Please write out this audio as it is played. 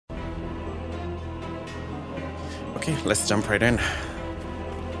Okay, let's jump right in.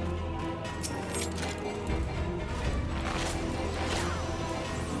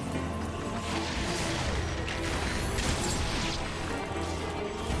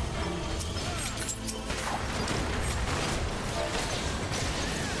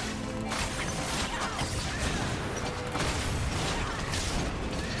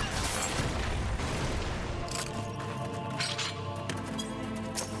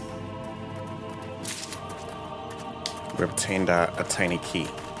 We obtained a tiny key.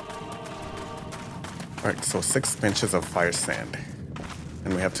 Alright, so 6 benches of fire sand.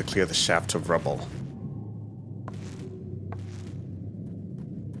 And we have to clear the shaft of rubble.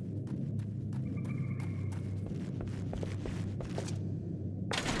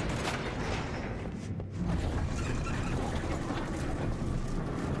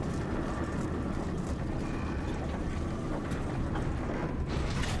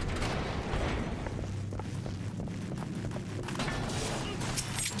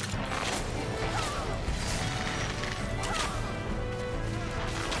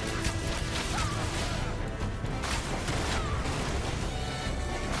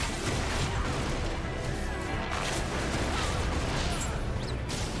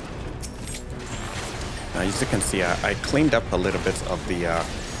 As you can see, I cleaned up a little bit of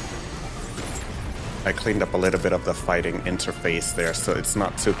the fighting interface there, so it's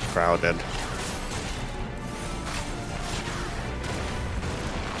not too crowded.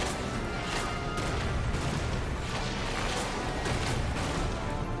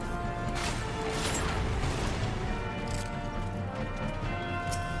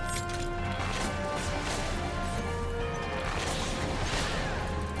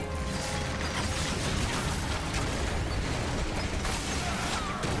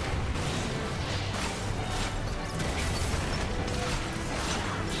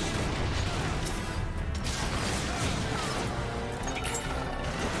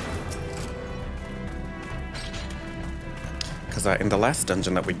 In the last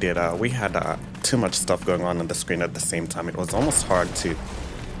dungeon that we did, we had too much stuff going on the screen at the same time. It was almost hard to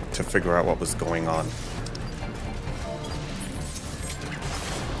figure out what was going on.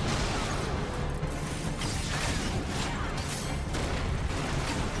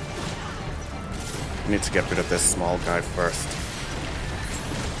 I need to get rid of this small guy first.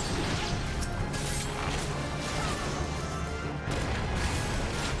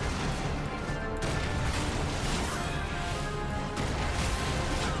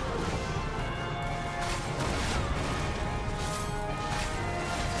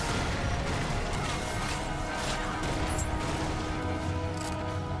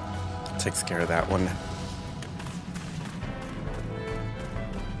 Takes care of that one.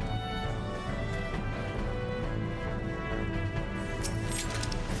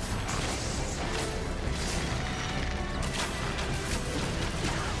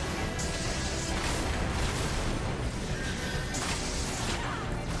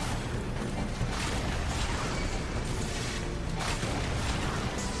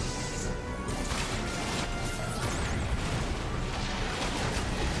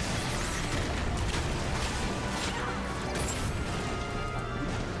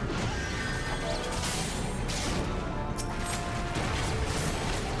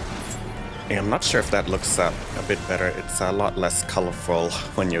 I'm not sure if that looks a bit better. It's a lot less colorful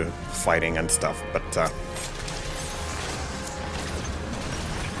when you're fighting and stuff, but I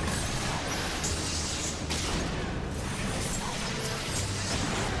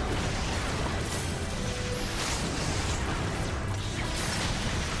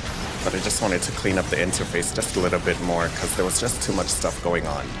just wanted to clean up the interface just a little bit more because there was just too much stuff going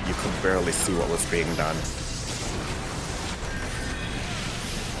on. You could barely see what was being done.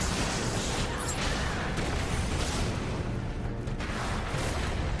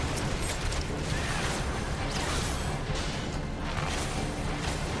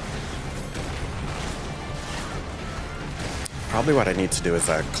 Probably what I need to do is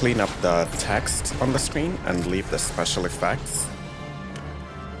clean up the text on the screen and leave the special effects.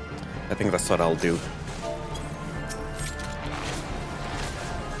 I think that's what I'll do.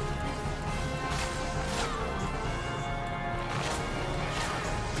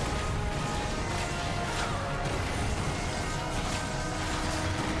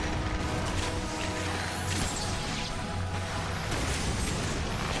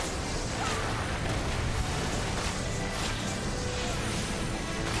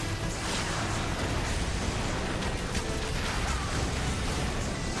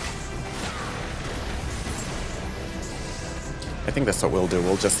 I think that's what we'll do.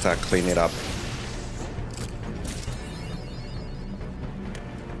 We'll just clean it up.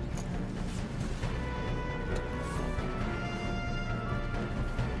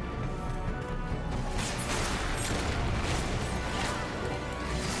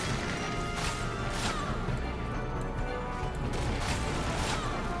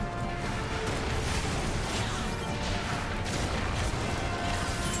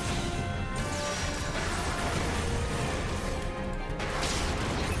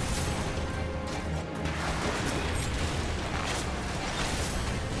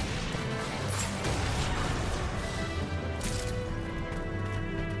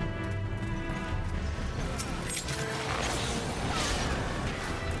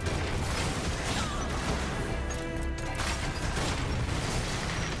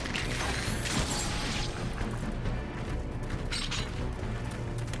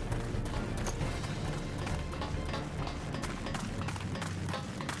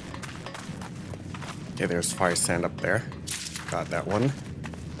 Okay, there's fire sand up there. Got that one.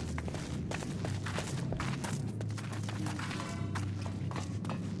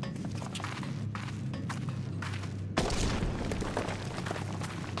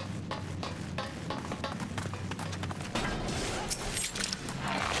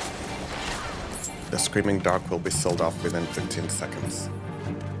 The screaming dog will be sold off within 15 seconds.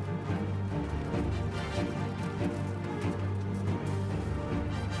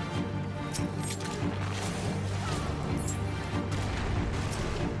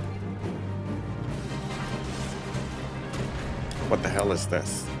 What the hell is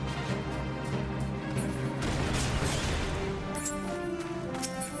this?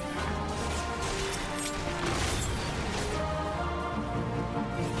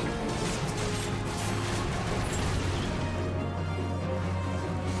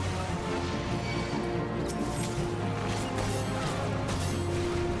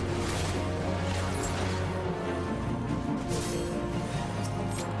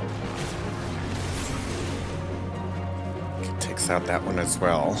 Takes out that one as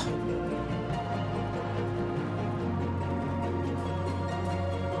well.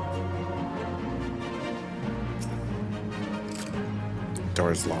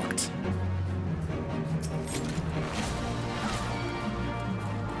 Door is locked.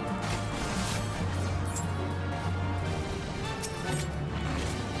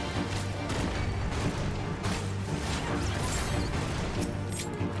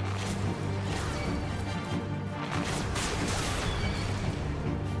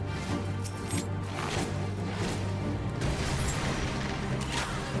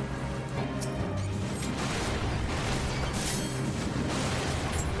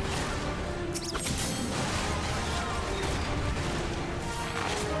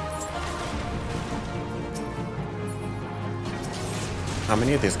 How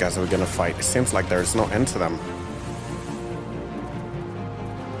many of these guys are we gonna fight? It seems like there's no end to them.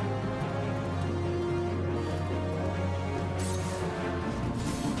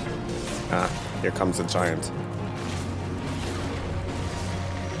 Ah, here comes a giant.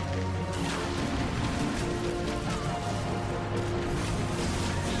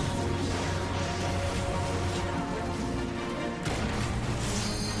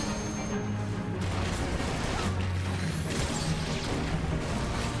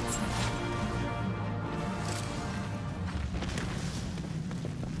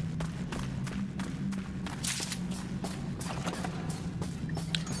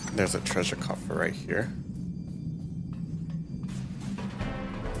 There's a treasure coffer right here.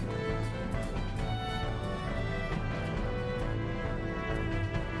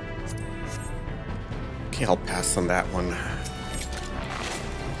 Okay, I'll pass on that one.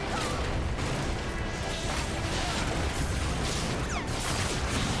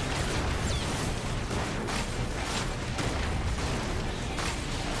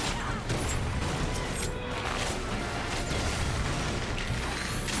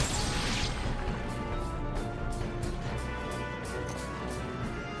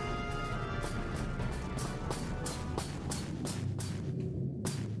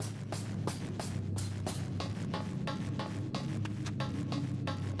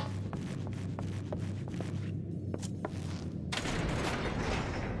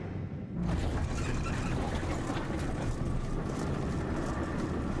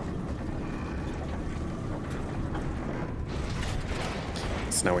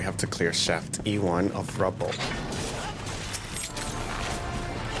 Now we have to clear shaft E1 of rubble.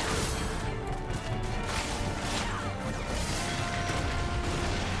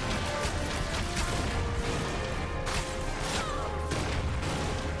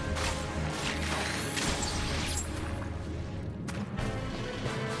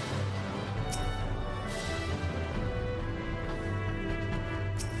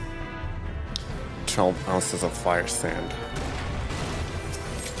 $12 ounces of fire sand.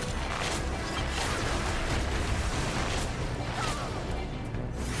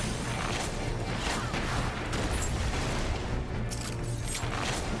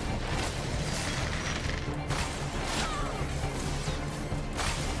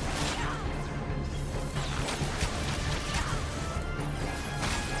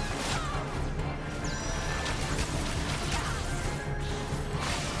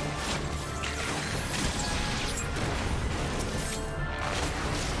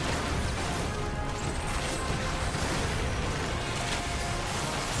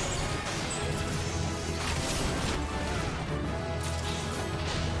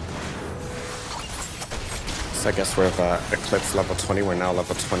 So I guess we're at Eclipse level 20, we're now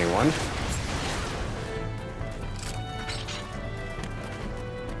level 21.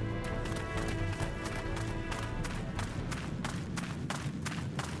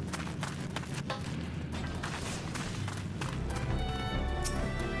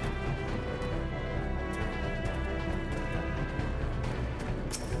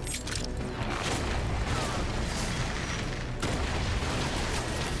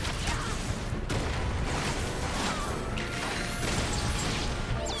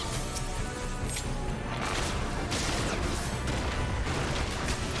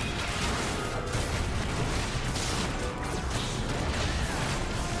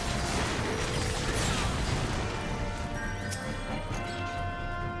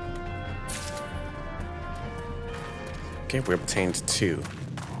 Okay, we obtained 2.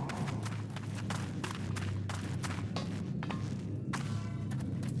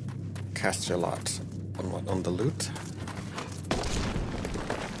 Cast your lot. On what? On the loot?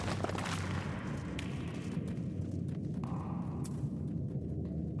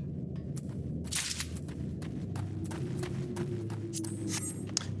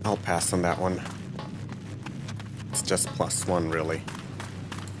 I'll pass on that one. It's just +1, really.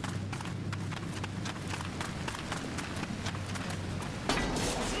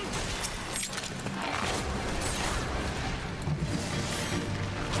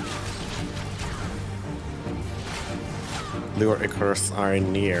 Lure Icarus are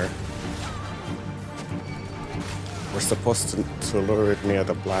near. We're supposed to lure it near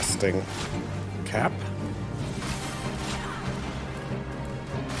the blasting cap.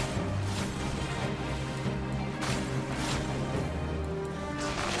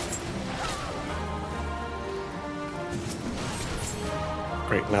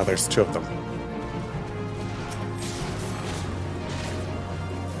 Great, now there's 2 of them.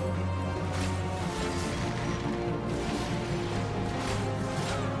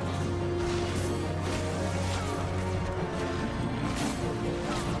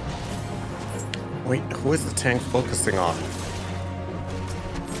 Wait, who is the tank focusing on?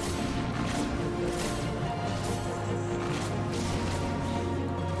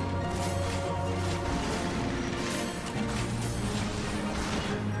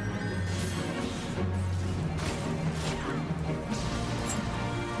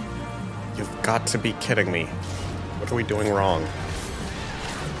 You've got to be kidding me. What are we doing wrong?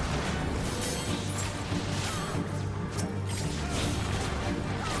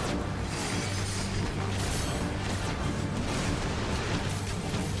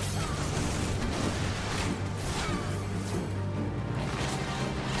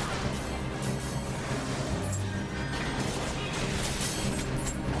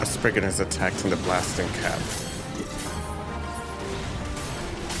 A Spriggan is attacked in the blasting cap.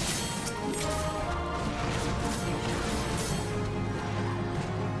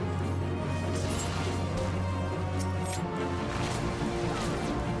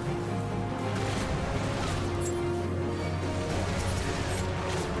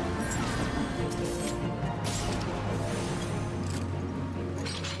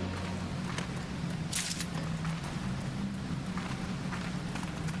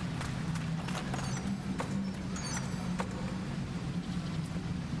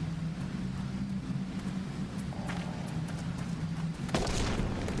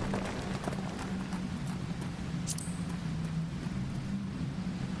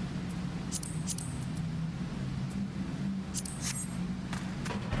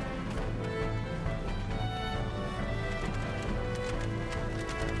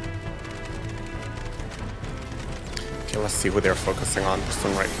 Okay, let's see who they're focusing on. This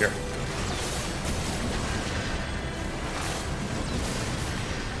one right here.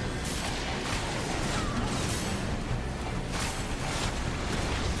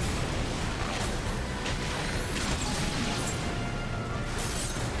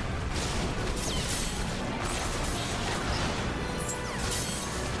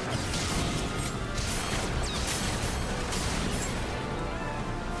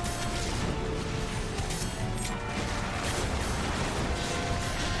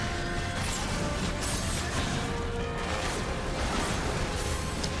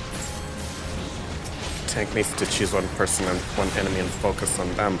 Tank needs to choose one person and one enemy and focus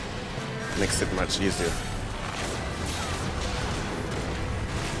on them. Makes it much easier.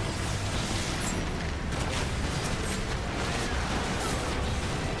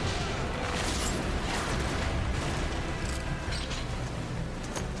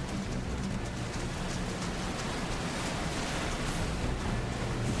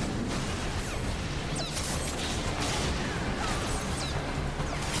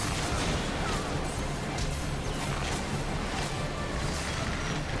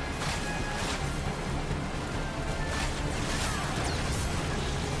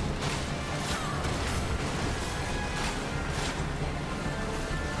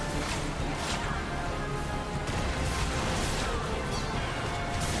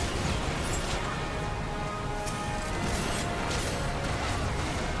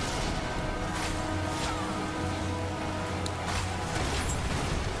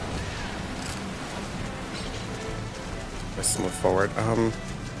 Let's move forward.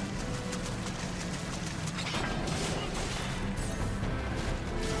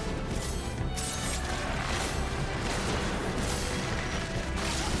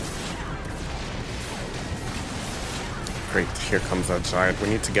 Great, here comes a giant. We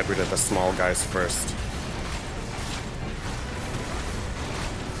need to get rid of the small guys first.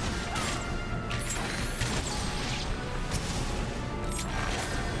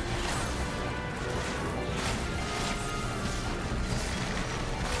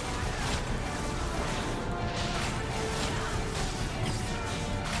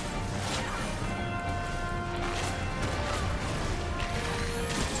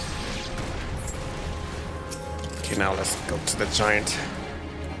 Okay, now let's go to the giant.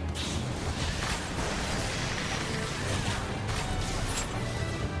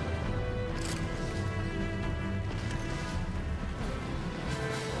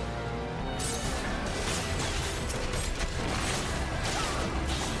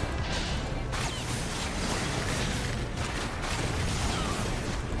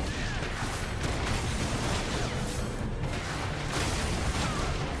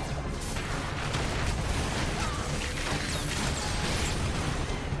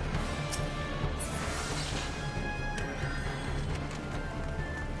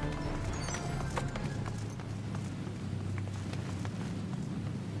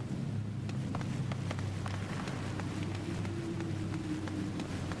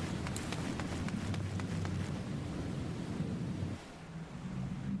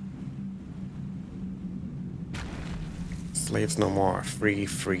 Slaves no more. Free,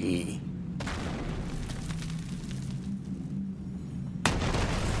 free.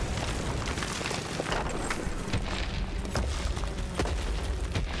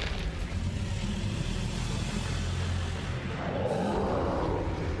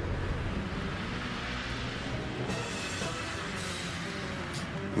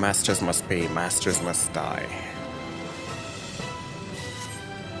 Masters must pay, masters must die.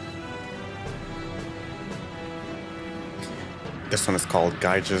 This one is called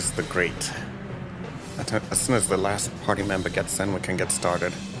Gyges the Great. As soon as the last party member gets in, we can get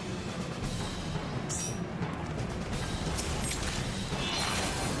started.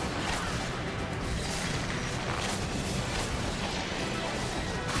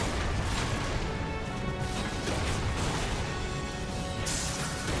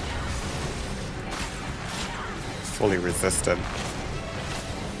 Fully resisted.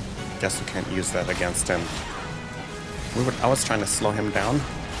 Guess we can't use that against him. I was trying to slow him down.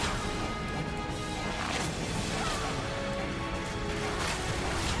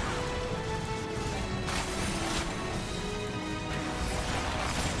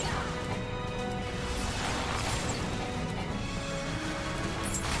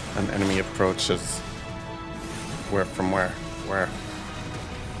 An enemy approaches. Where from where? Where?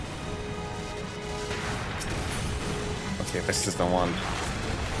 Okay, this is the one.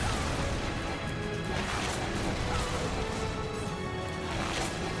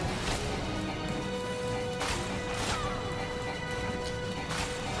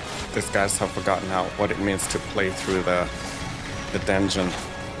 These guys have forgotten what it means to play through the dungeon.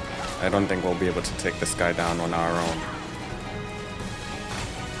 I don't think we'll be able to take this guy down on our own.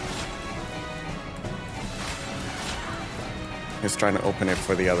 He's trying to open it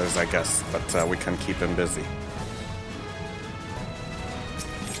for the others, I guess, but we can keep him busy.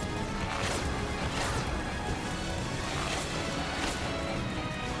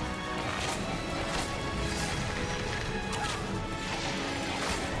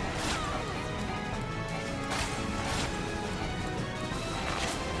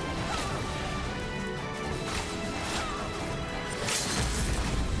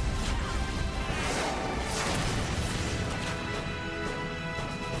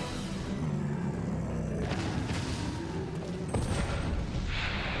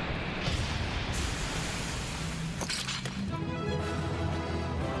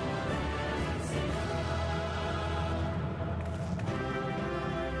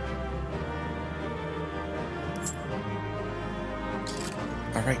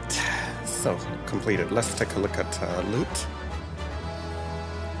 Alright, so completed. Let's take a look at loot.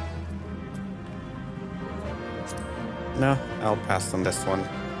 No, I'll pass on this one.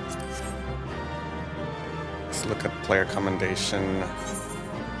 Let's look at player commendation.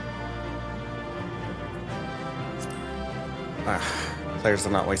 Players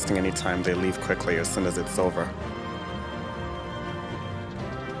are not wasting any time. They leave quickly as soon as it's over.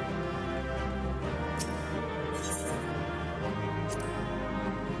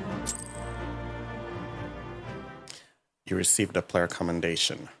 You received a player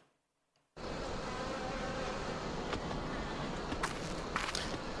commendation.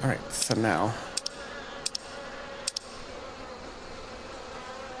 Alright, so now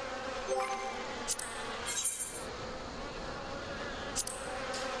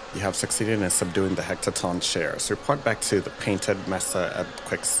you have succeeded in subduing the hecatonchires. Report back to the painted mesa at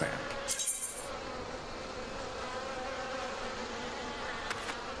quicksand.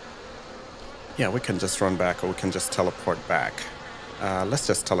 Yeah, we can just run back or we can just teleport back. Let's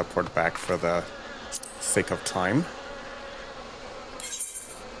just teleport back for the sake of time.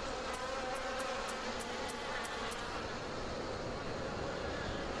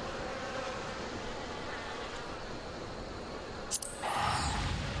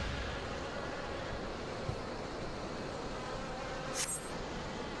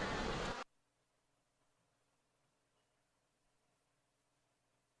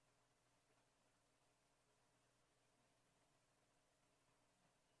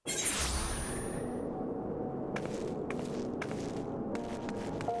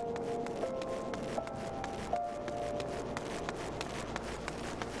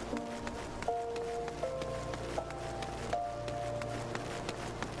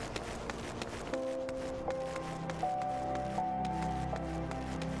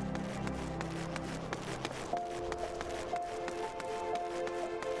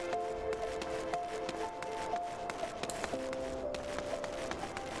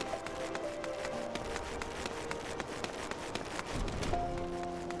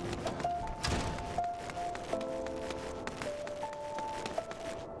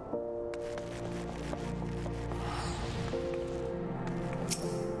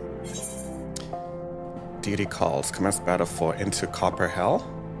 Duty calls. Commence battle for into Copper Hell.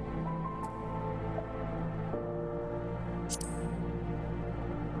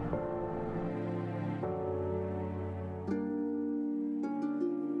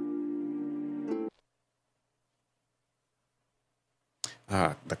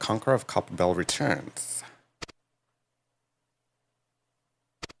 The Conqueror of Copperbell returns.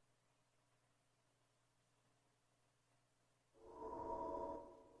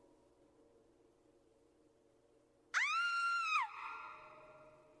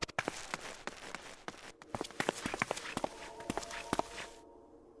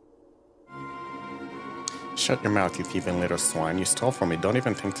 Shut your mouth, you thieving little swine. You stole from me. Don't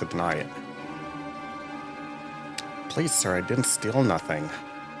even think to deny it. Please, sir, I didn't steal nothing.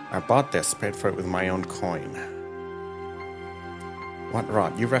 I bought this, paid for it with my own coin. What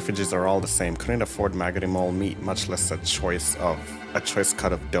rot? You refugees are all the same. Couldn't afford maggoty mole meat, much less a choice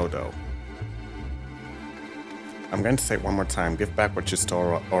cut of dodo. I'm going to say it one more time. Give back what you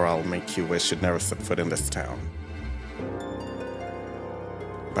stole, or I'll make you wish you'd never set foot in this town.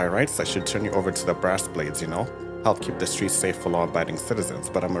 By rights, I should turn you over to the brass blades, you know? Help keep the streets safe for law-abiding citizens,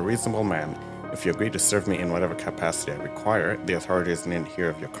 but I'm a reasonable man. If you agree to serve me in whatever capacity I require, the authorities needn't hear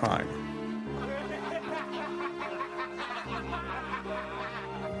of your crime.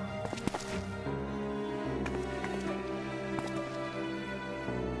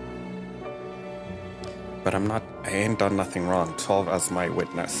 But I ain't done nothing wrong. 12 as my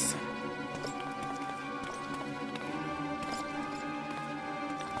witness.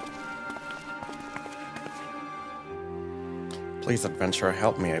 Please, adventurer,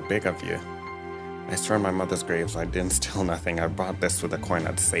 help me, I beg of you. I swear on my mother's graves I didn't steal nothing. I bought this with the coin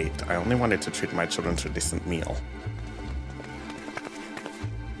I'd saved. I only wanted to treat my children to a decent meal.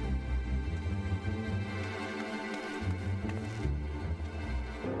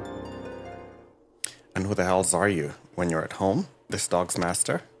 And who the hells are you? When you're at home? This dog's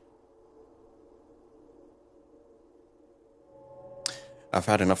master? I've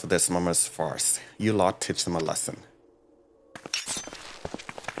had enough of this mama's farce. You lot teach them a lesson.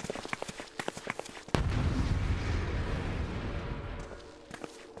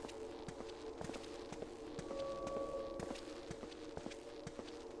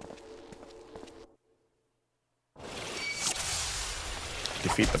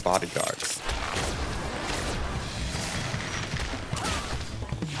 Defeat the bodyguards.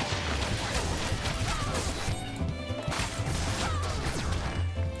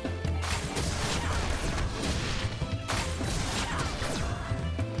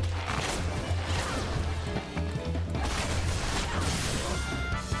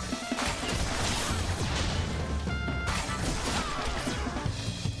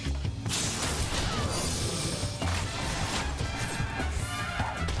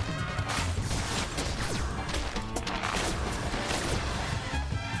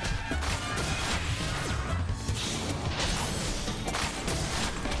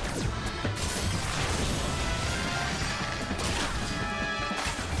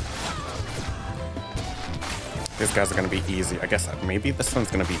 These guys are going to be easy. I guess maybe this one's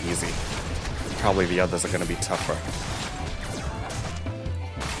going to be easy. Probably the others are going to be tougher.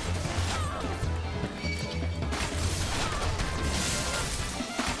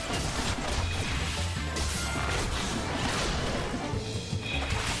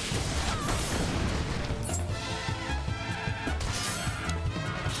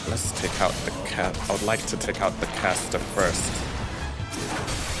 Let's take out the cat. I would like to take out the caster first.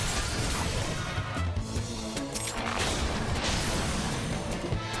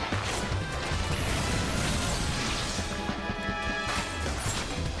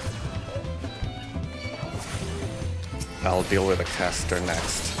 I'll deal with a caster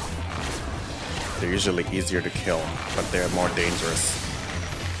next. They're usually easier to kill, but they're more dangerous.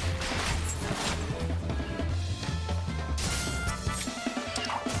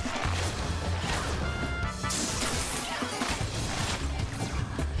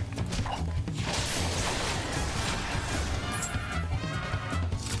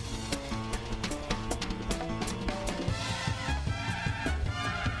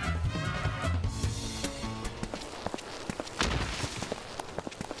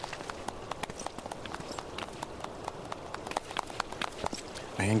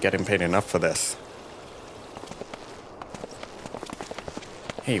 I ain't getting paid enough for this.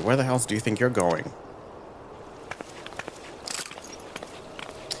 Hey, where the hells do you think you're going?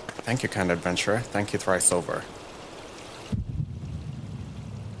 Thank you, kind adventurer. Thank you thrice over.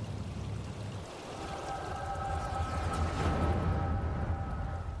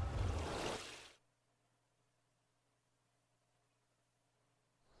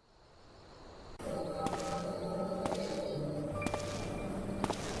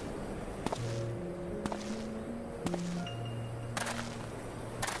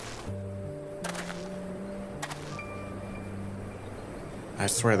 I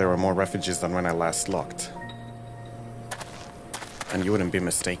swear there were more refugees than when I last looked. And you wouldn't be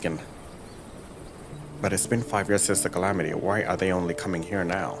mistaken. But it's been 5 years since the calamity. Why are they only coming here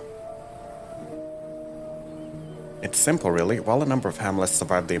now? It's simple, really. While a number of hamlets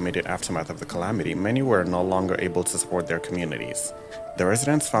survived the immediate aftermath of the calamity, many were no longer able to support their communities. The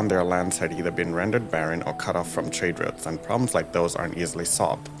residents found their lands had either been rendered barren or cut off from trade routes, and problems like those aren't easily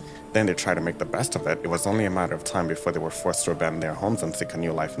solved. Then they tried to make the best of it. It was only a matter of time before they were forced to abandon their homes and seek a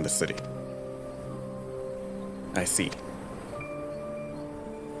new life in the city. I see.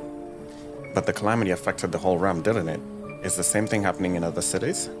 But the calamity affected the whole realm, didn't it? Is the same thing happening in other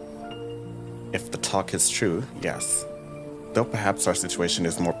cities? If the talk is true, yes. Though perhaps our situation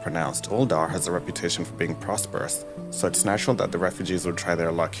is more pronounced, Uldar has a reputation for being prosperous, so it's natural that the refugees would try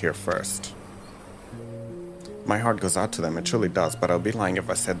their luck here first. My heart goes out to them, it truly does, but I'll be lying if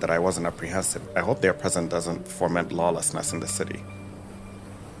I said that I wasn't apprehensive. I hope their presence doesn't foment lawlessness in the city.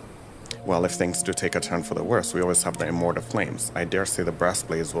 Well, if things do take a turn for the worse, we always have the immortal flames. I dare say the brass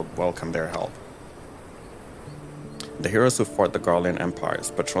blades will welcome their help. The heroes who fought the Garlean empires,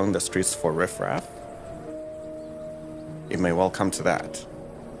 patrolling the streets for riffraff? It may well come to that.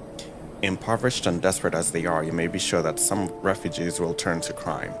 Impoverished and desperate as they are, you may be sure that some refugees will turn to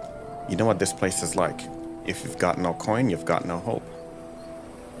crime. You know what this place is like. If you've got no coin, you've got no hope.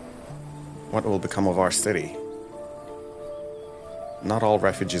 What will become of our city? Not all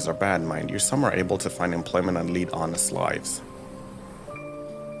refugees are bad, mind you. Some are able to find employment and lead honest lives.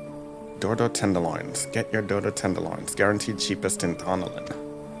 Dodo tenderloins. Get your Dodo tenderloins. Guaranteed cheapest in Tonalin.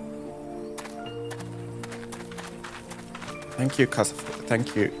 Thank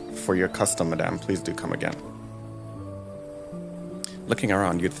you for your custom, madame. Please do come again. Looking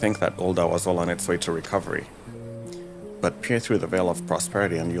around, you'd think that Ulda was all on its way to recovery. But peer through the veil of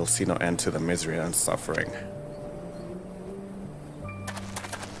prosperity and you'll see no end to the misery and suffering.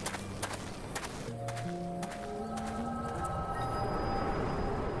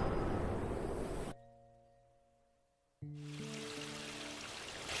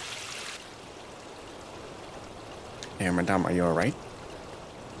 Hey, madame, are you alright?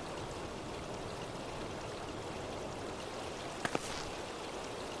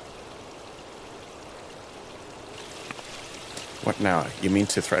 What now? You mean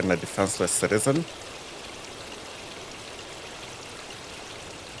to threaten a defenseless citizen?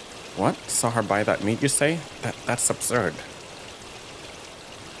 What? Saw her buy that meat, you say? That's absurd.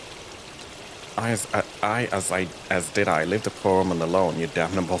 As did I. Leave the poor woman alone, you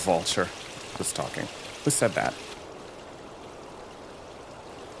damnable vulture. Who's talking? Who said that?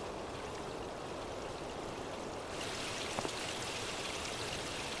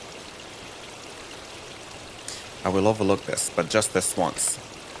 I will overlook this, but just this once.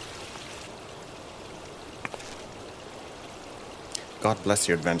 God bless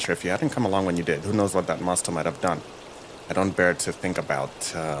your adventure. If you hadn't come along when you did, who knows what that monster might have done. I don't bear to think about,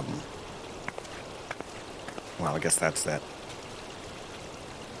 well, I guess that's that.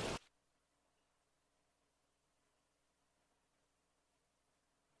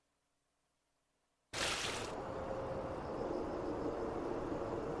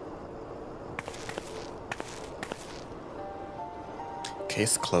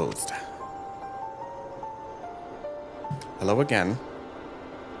 Case closed. Hello again.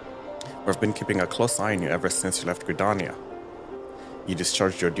 We've been keeping a close eye on you ever since you left Gridania. You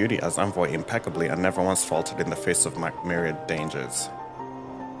discharged your duty as envoy impeccably and never once faltered in the face of myriad dangers.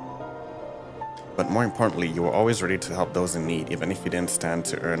 But more importantly, you were always ready to help those in need, even if you didn't stand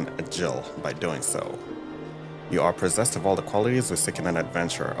to earn a Jill by doing so. You are possessed of all the qualities we seek in an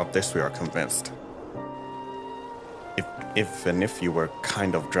adventurer. Of this we are convinced. If you were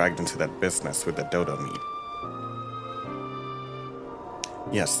kind of dragged into that business with the dodo meat.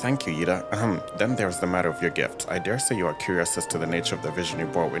 Yes, thank you, Yida. Then there's the matter of your gift. I dare say you are curious as to the nature of the vision you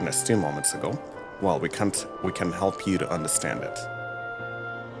bore witness 2 moments ago. Well, we can help you to understand it.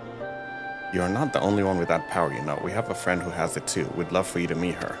 You are not the only one with that power, you know. We have a friend who has it too. We'd love for you to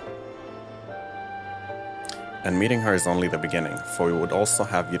meet her. And meeting her is only the beginning, for we would also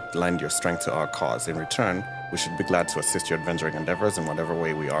have you lend your strength to our cause. In return, we should be glad to assist your adventuring endeavors in whatever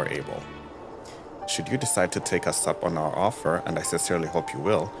way we are able. Should you decide to take us up on our offer, and I sincerely hope you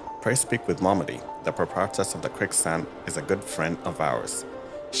will, pray speak with Momody. The proprietress of the Quicksand is a good friend of ours.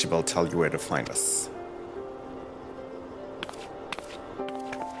 She will tell you where to find us.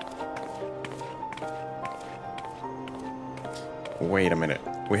 Wait a minute.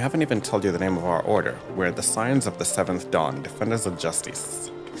 We haven't even told you the name of our order. We're the Scions of the Seventh Dawn, Defenders of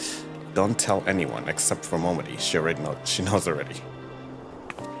Justice. Don't tell anyone except for Momody. She knows already.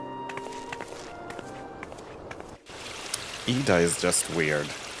 Ida is just weird.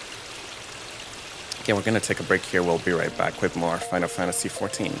 Okay, we're gonna take a break here. We'll be right back with more Final Fantasy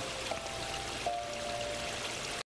XIV.